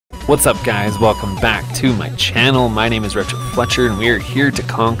What's up, guys? Welcome back to my channel. My name is Fletcher, and we are here to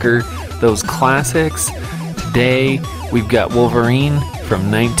conquer those classics. Today we've got Wolverine from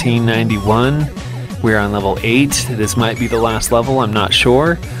 1991. We're on level 8. This might be the last level, I'm not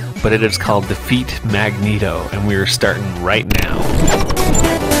sure, but it is called Defeat Magneto, and we are starting right now.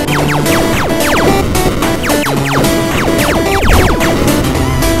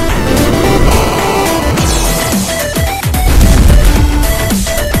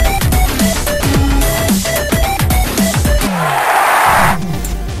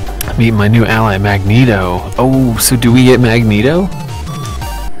 Meet my new ally, Magneto. Oh, so do we get Magneto?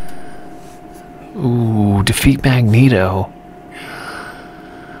 Ooh, defeat Magneto.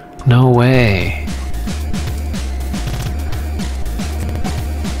 No way.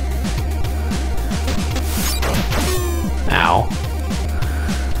 Ow.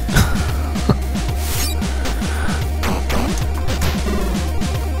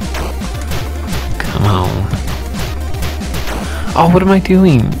 Come on. Oh, what am I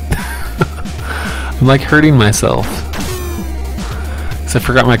doing? I'm like hurting myself. Cause I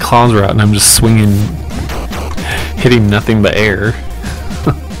forgot my claws were out and I'm just swinging, hitting nothing but air.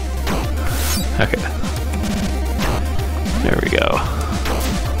 Okay. There we go.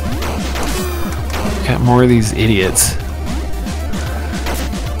 Got more of these idiots.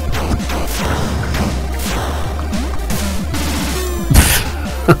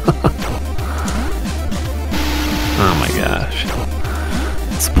 Oh my gosh.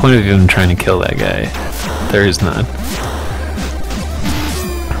 What's the point of even trying to kill that guy? There is none.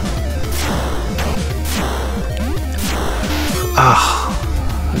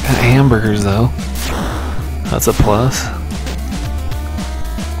 Ah, I got hamburgers though. That's a plus.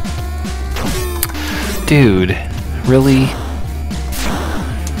 Dude, really?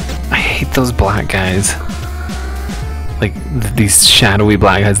 I hate those black guys. Like, these shadowy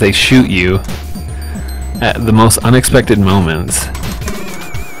black guys, they shoot you at the most unexpected moments.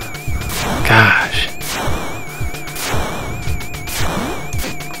 Gosh.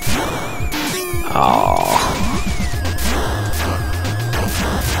 Oh.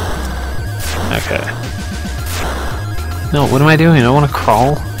 Okay. No, what am I doing? I want to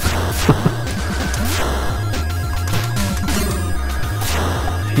crawl.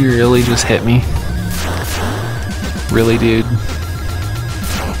 He really just hit me. Really, dude?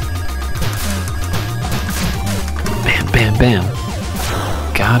 Bam, bam, bam.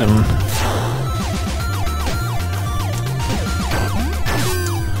 Got him.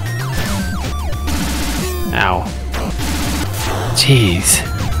 Ow. Jeez.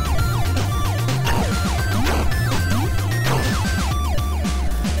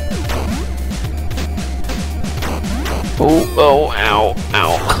 Oh, ow,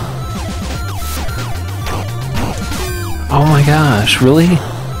 ow. Oh my gosh, really?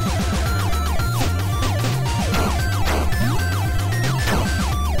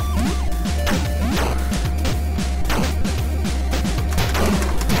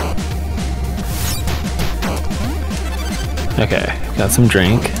 Okay, got some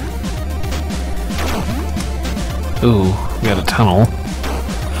drink. Ooh, we got a tunnel.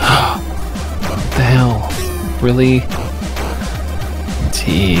 What the hell? Really?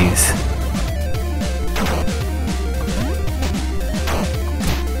 Jeez.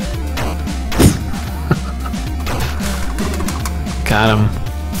 Got him.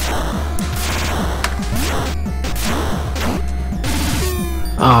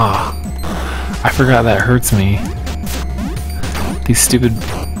 Ah, I forgot that hurts me. These stupid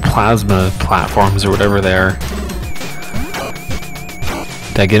plasma platforms or whatever they are.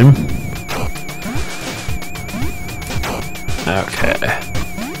 Did I get him? Okay.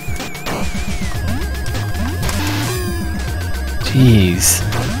 Jeez.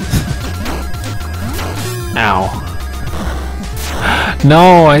 Ow.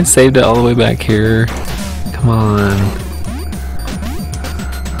 No, I saved it all the way back here. Come on.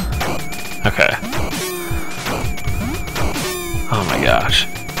 Okay. Oh my gosh.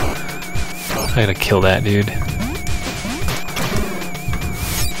 I gotta kill that dude.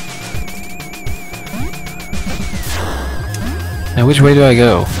 Now which way do I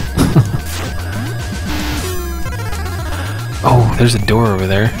go? Oh, there's a door over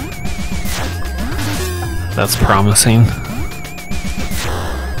there. That's promising.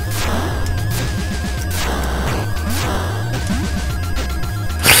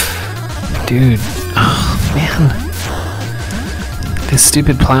 Dude, oh man. This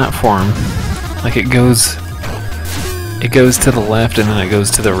stupid platform, like it goes to the left and then it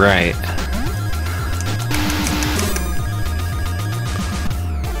goes to the right.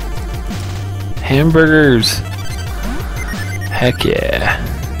 Hamburgers! Heck yeah.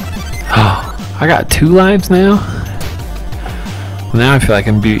 I got 2 lives now? Well, now I feel like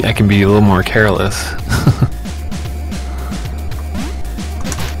I can be a little more careless.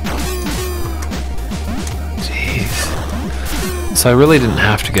 Jeez. So I really didn't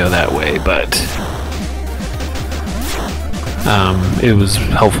have to go that way, but it was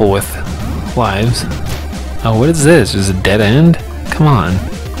helpful with lives. Oh, what is this? Is it a dead end? Come on.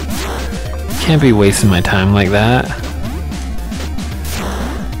 Can't be wasting my time like that.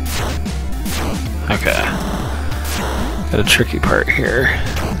 Okay. Got a tricky part here.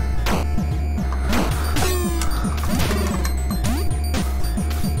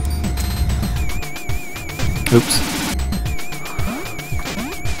 Oops.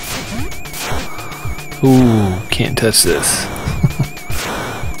 Ooh, can't touch this.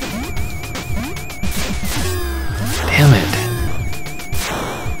 Damn it.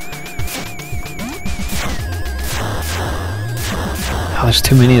 Oh, there's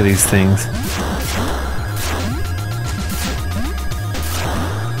too many of these things.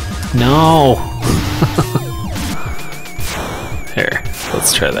 No! Here,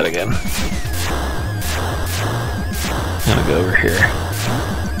 let's try that again. I'm gonna go over here.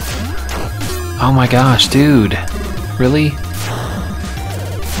 Oh my gosh, dude! Really?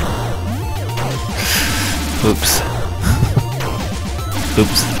 Oops.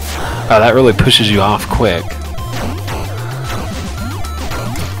 Oops. Oh, that really pushes you off quick.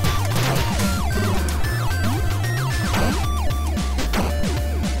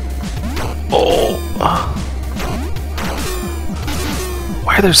 Oh.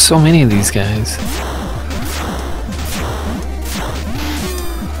 Why are there so many of these guys?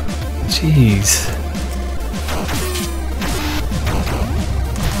 Jeez.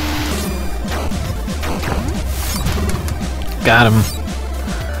 Got him.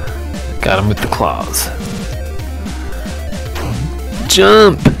 Got him with the claws.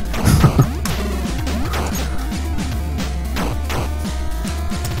 Jump!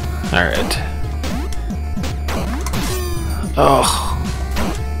 Alright. Oh.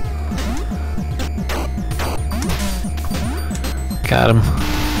 Got him.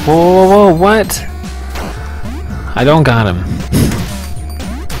 Whoa, whoa, whoa, what? I don't got him.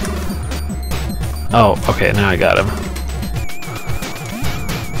 Oh, okay, now I got him.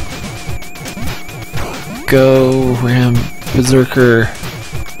 Go, Ram, Berserker.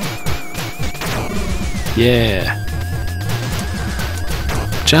 Yeah.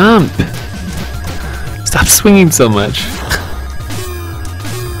 Jump! Stop swinging so much.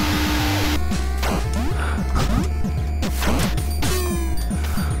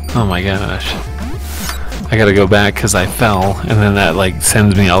 Oh my gosh. I gotta go back because I fell, and then that like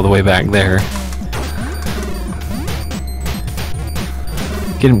sends me all the way back there.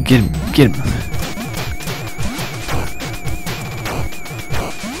 Get him, get him, get him.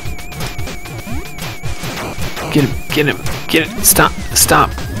 Get him, get him, get it. Stop,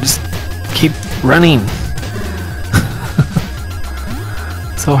 stop. Just keep running.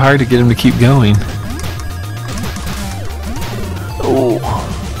 So hard to get him to keep going. Oh.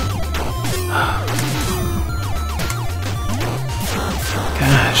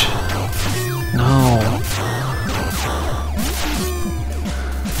 Gosh. No.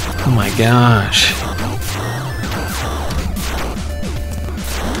 Oh my gosh.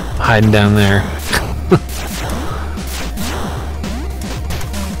 Hiding down there.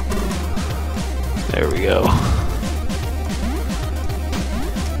 There we go.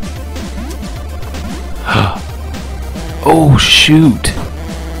 Oh shoot!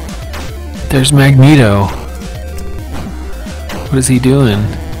 There's Magneto. What is he doing?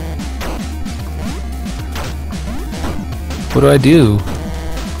 What do I do?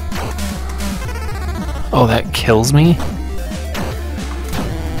 Oh, that kills me?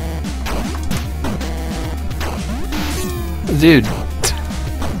 Dude.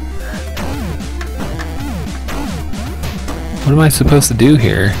 What am I supposed to do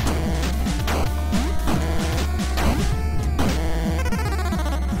here?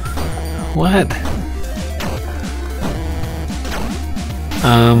 What?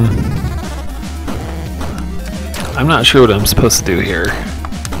 I'm not sure what I'm supposed to do here.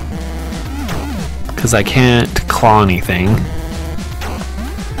 Because I can't claw anything.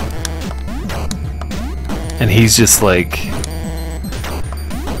 And he's just like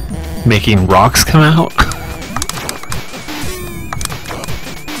making rocks come out.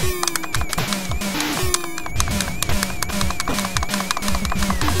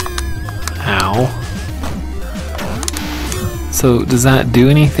 Ow. So does that do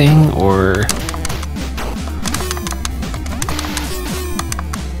anything, or?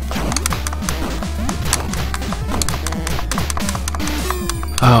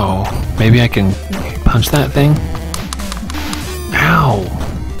 Oh. Maybe I can punch that thing? Ow!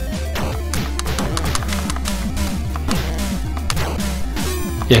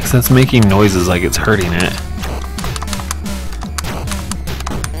 Yeah, 'cause that's making noises like it's hurting it.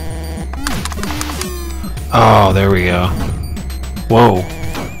 Oh, there we go. Whoa.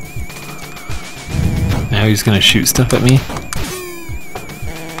 Now he's gonna shoot stuff at me?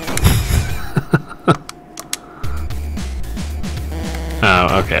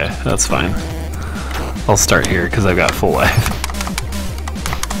 Oh, okay. That's fine. I'll start here because I've got full life.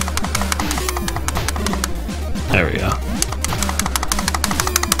 There we go.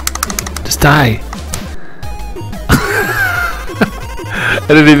 Just die! I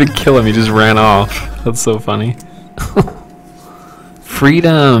didn't even kill him, he just ran off. That's so funny.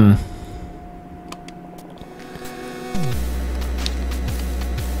 Freedom!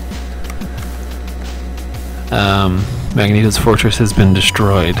 Magneto's fortress has been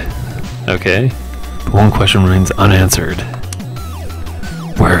destroyed. Okay. But one question remains unanswered.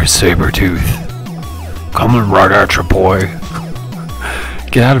 Where's Sabretooth? Coming right at you, boy.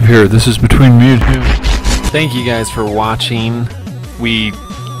 Get out of here, this is between me and him. Thank you guys for watching. We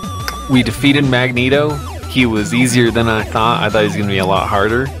defeated Magneto. He was easier than I thought. I thought he was going to be a lot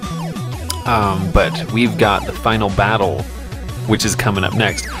harder. But we've got the final battle, which is coming up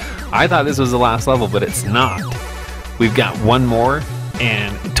next. I thought this was the last level, but it's not. We've got one more,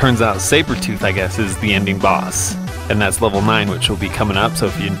 and it turns out Sabretooth, I guess, is the ending boss. And that's level 9, which will be coming up. So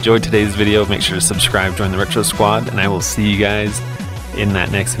if you enjoyed today's video, make sure to subscribe, join the Retro Squad, and I will see you guys in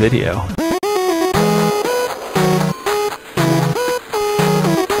that next video.